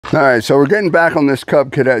All right, so we're getting back on this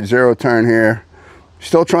Cub Cadet zero turn here.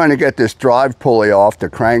 Still trying to get this drive pulley off the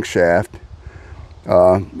crankshaft.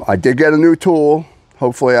 I did get a new tool.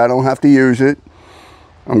 Hopefully I don't have to use it.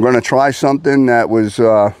 I'm going to try something that was,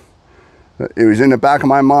 it was in the back of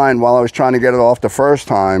my mind while I was trying to get it off the first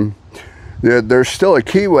time. There's still a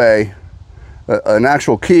keyway, an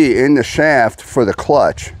actual key in the shaft for the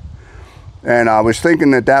clutch. And I was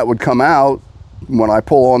thinking that that would come out when I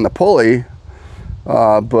pull on the pulley.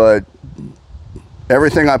 But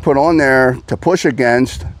everything I put on there to push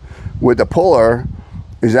against with the puller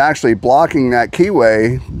is actually blocking that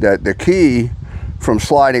keyway, the key, from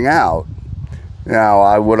sliding out. Now,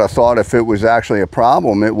 I would have thought if it was actually a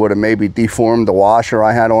problem, it would have maybe deformed the washer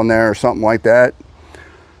I had on there or something like that.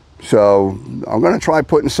 So I'm going to try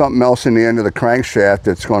putting something else in the end of the crankshaft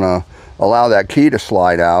that's going to allow that key to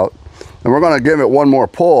slide out. And we're going to give it one more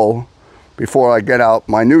pull before I get out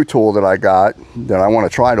my new tool that I got that I want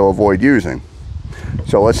to try to avoid using.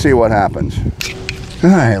 So let's see what happens. All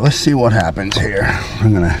right, let's see what happens here.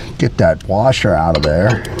 I'm gonna get that washer out of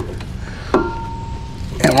there,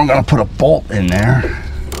 and we're gonna put a bolt in there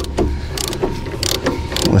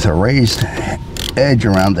with a raised edge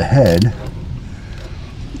around the head,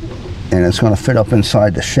 and it's gonna fit up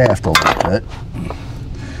inside the shaft a little bit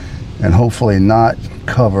and hopefully not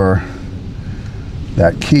cover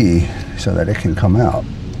that key so that it can come out.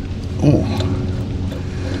 Ooh.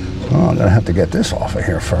 Well, I'm gonna have to get this off of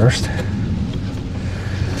here first.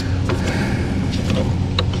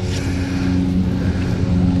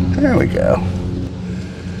 There we go.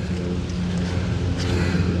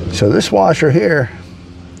 So this washer here,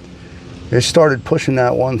 it started pushing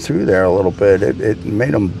that one through there a little bit. It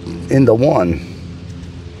made them into one.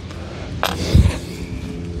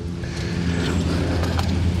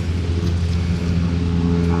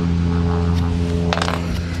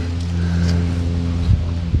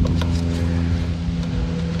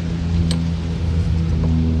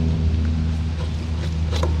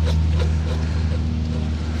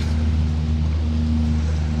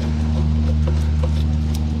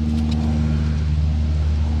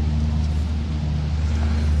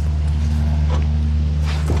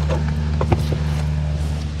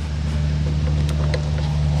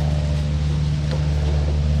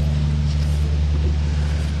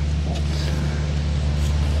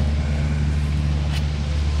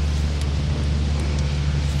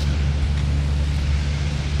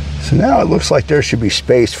 So now it looks like there should be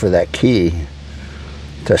space for that key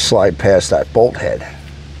to slide past that bolt head.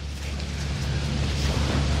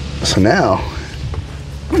 So now,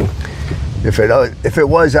 if it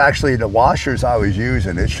was actually the washers I was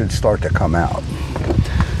using, it should start to come out.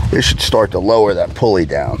 It should start to lower that pulley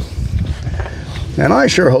down. And I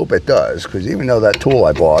sure hope it does, because even though that tool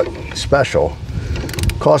I bought, special,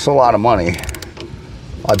 costs a lot of money,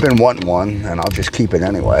 I've been wanting one, and I'll just keep it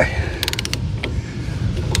anyway.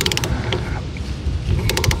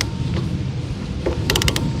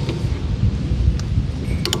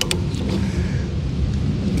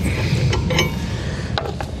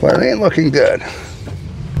 But it ain't looking good.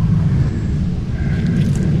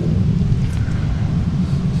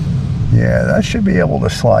 Yeah, that should be able to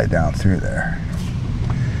slide down through there.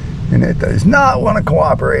 And it does not want to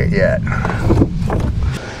cooperate yet.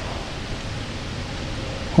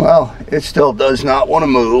 Well, it still does not want to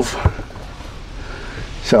move.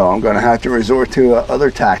 So I'm going to have to resort to other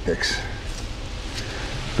tactics.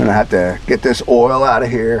 I'm going to have to get this oil out of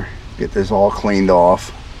here, get this all cleaned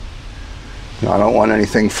off. I don't want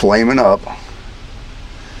anything flaming up.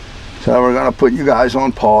 So we're going to put you guys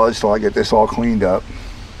on pause till I get this all cleaned up.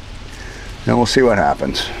 And we'll see what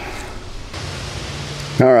happens.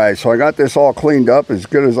 Alright, so I got this all cleaned up as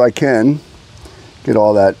good as I can. Get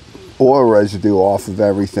all that oil residue off of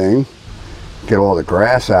everything. Get all the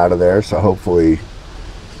grass out of there, so hopefully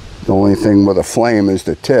the only thing with a flame is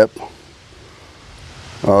the tip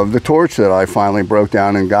of the torch that I finally broke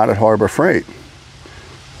down and got at Harbor Freight.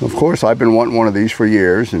 Of course, I've been wanting one of these for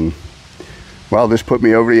years, and well, this put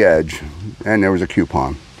me over the edge, and there was a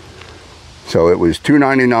coupon. So it was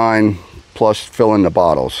 $2.99 plus filling the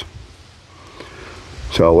bottles.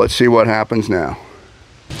 So let's see what happens now.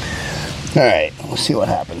 All right, let's see what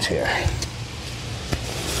happens here.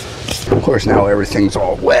 Of course, now everything's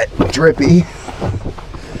all wet, drippy.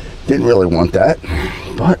 Didn't really want that,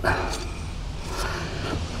 but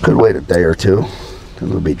could wait a day or two.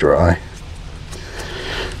 It'll be dry.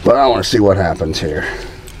 But I want to see what happens here.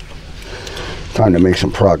 Time to make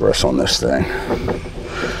some progress on this thing.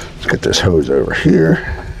 Let's get this hose over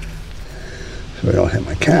here so I don't hit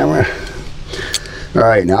my camera. All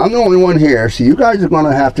right, now I'm the only one here, so you guys are going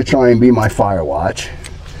to have to try and be my fire watch.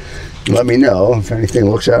 Let me know if anything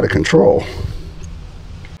looks out of control.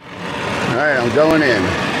 All right, I'm going in.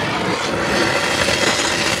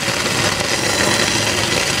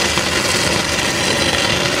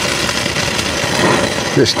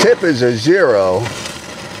 This tip is a 0.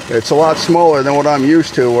 It's a lot smaller than what I'm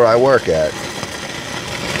used to where I work at.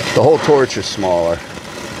 The whole torch is smaller,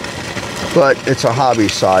 but it's a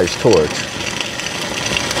hobby-sized torch.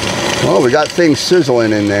 Well, we got things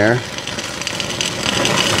sizzling in there.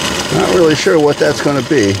 Not really sure what that's going to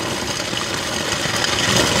be.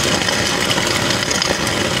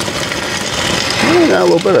 Oh, got a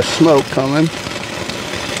little bit of smoke coming.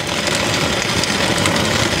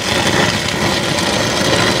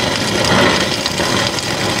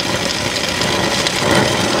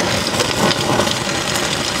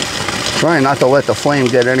 Trying not to let the flame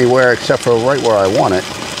get anywhere except for right where I want it.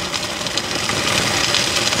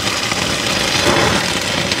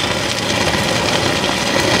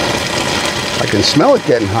 I can smell it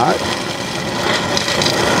getting hot.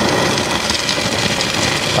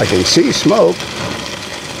 I can see smoke.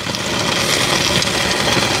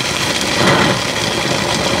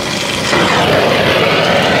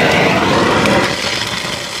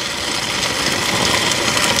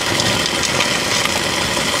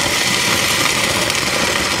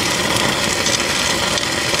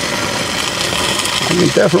 I can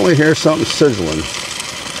definitely hear something sizzling.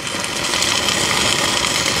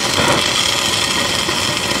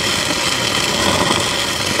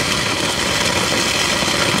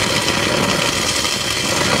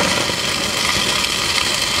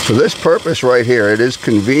 For this purpose right here, it is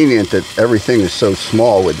convenient that everything is so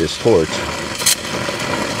small with this torch.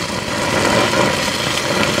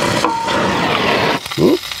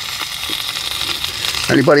 Ooh.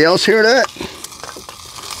 Anybody else hear that?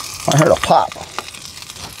 I heard a pop.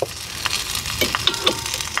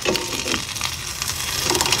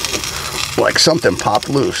 Like something popped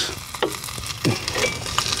loose.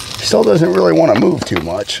 Still doesn't really want to move too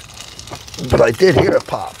much, but I did hear a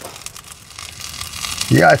pop.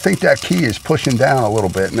 Yeah, I think that key is pushing down a little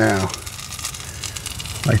bit now.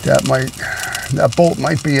 Like that bolt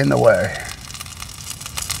might be in the way.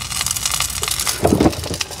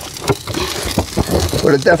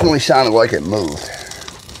 But it definitely sounded like it moved.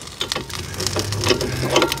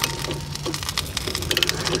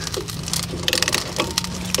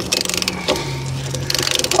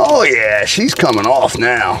 Oh yeah, she's coming off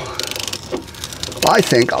now. I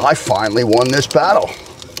think I finally won this battle.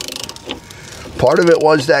 Part of it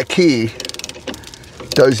was that key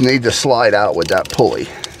does need to slide out with that pulley.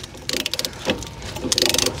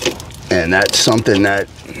 And that's something that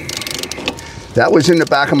was in the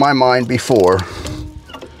back of my mind before.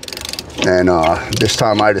 And this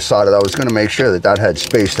time I decided I was going to make sure that had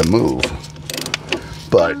space to move.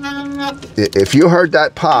 But if you heard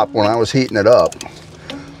that pop when I was heating it up,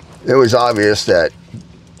 it was obvious that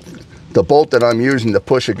the bolt that I'm using to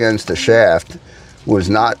push against the shaft was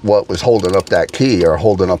not what was holding up that key or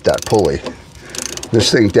holding up that pulley.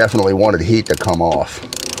 This thing definitely wanted heat to come off.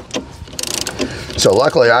 So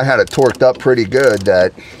luckily I had it torqued up pretty good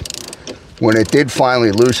that when it did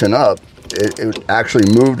finally loosen up, it actually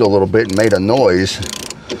moved a little bit and made a noise.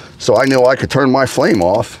 So I knew I could turn my flame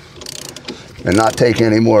off and not take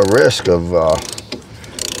any more risk of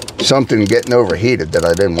something getting overheated that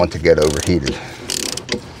I didn't want to get overheated.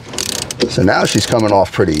 So now she's coming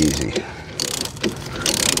off pretty easy.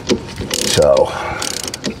 So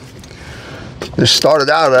this started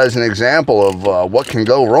out as an example of what can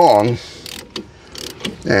go wrong.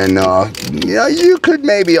 And you know, you could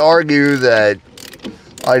maybe argue that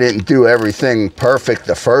I didn't do everything perfect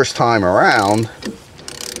the first time around.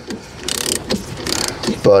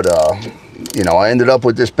 But you know, I ended up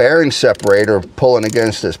with this bearing separator pulling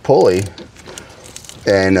against this pulley,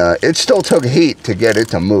 and it still took heat to get it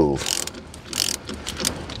to move.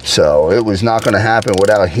 So it was not going to happen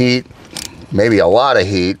without heat, maybe a lot of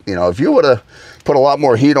heat. You know, if you would have put a lot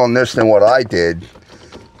more heat on this than what I did,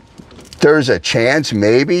 there's a chance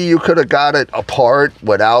maybe you could have got it apart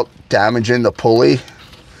without damaging the pulley.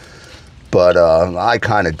 But I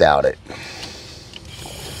kind of doubt it.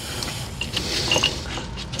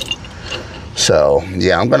 So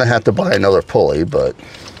yeah, I'm gonna have to buy another pulley, but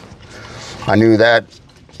I knew that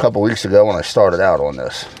a couple weeks ago when I started out on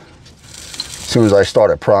this. As soon as I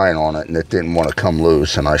started prying on it and it didn't want to come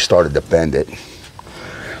loose and I started to bend it,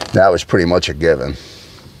 that was pretty much a given.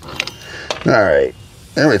 All right,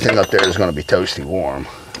 everything up there is going to be toasty warm.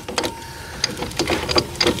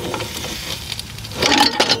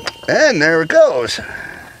 And there it goes.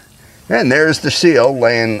 And there's the seal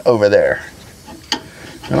laying over there.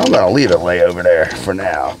 And I'm going to leave it lay over there for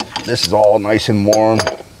now. This is all nice and warm.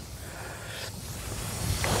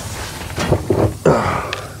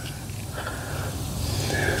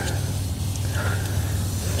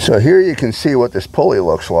 So here you can see what this pulley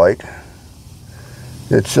looks like.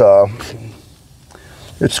 It's kind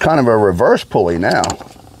of a reverse pulley now.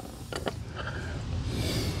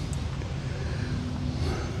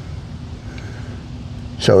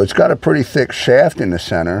 So it's got a pretty thick shaft in the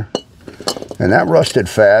center, and that rusted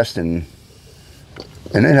fast, and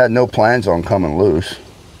it had no plans on coming loose.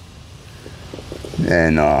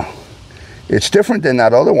 And it's different than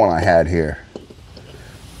that other one I had here.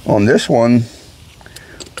 On this one,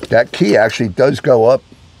 that key actually does go up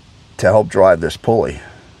to help drive this pulley.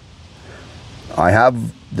 I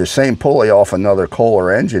have the same pulley off another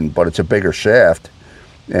Kohler engine, but it's a bigger shaft,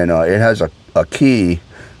 and it has a key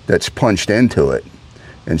that's punched into it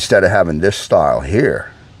instead of having this style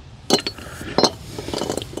here.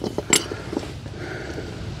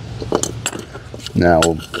 Now,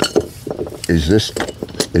 is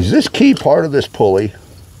this key part of this pulley?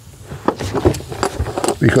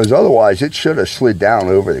 Because otherwise it should have slid down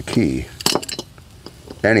over the key.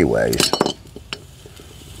 Anyways,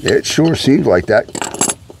 it sure seems like that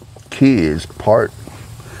key is part.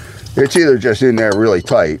 It's either just in there really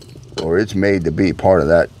tight, or it's made to be part of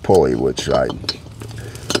that pulley, which I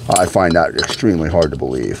find that extremely hard to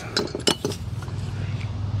believe.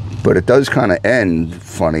 But it does kind of end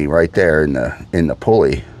funny right there in the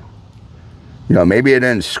pulley. You know, maybe it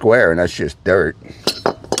ends square and that's just dirt.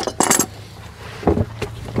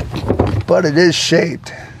 But it is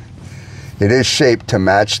shaped. It is shaped to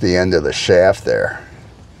match the end of the shaft there.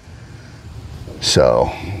 So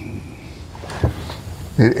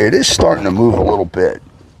it is starting to move a little bit.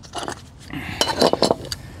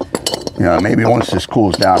 You know, maybe once this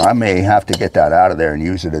cools down, I may have to get that out of there and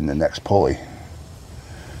use it in the next pulley.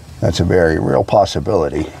 That's a very real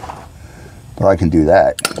possibility. But I can do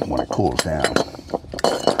that when it cools down.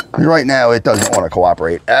 And right now, it doesn't want to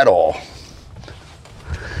cooperate at all.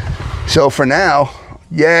 So for now,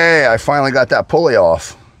 yay, I finally got that pulley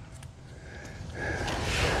off.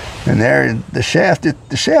 And there, the shaft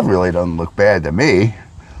really doesn't look bad to me.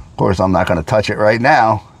 Of course, I'm not going to touch it right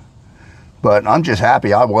now. But I'm just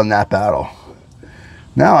happy I won that battle.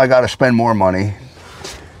 Now I got to spend more money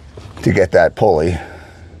to get that pulley.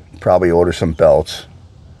 Probably order some belts.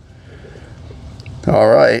 All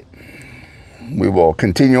right. We will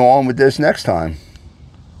continue on with this next time.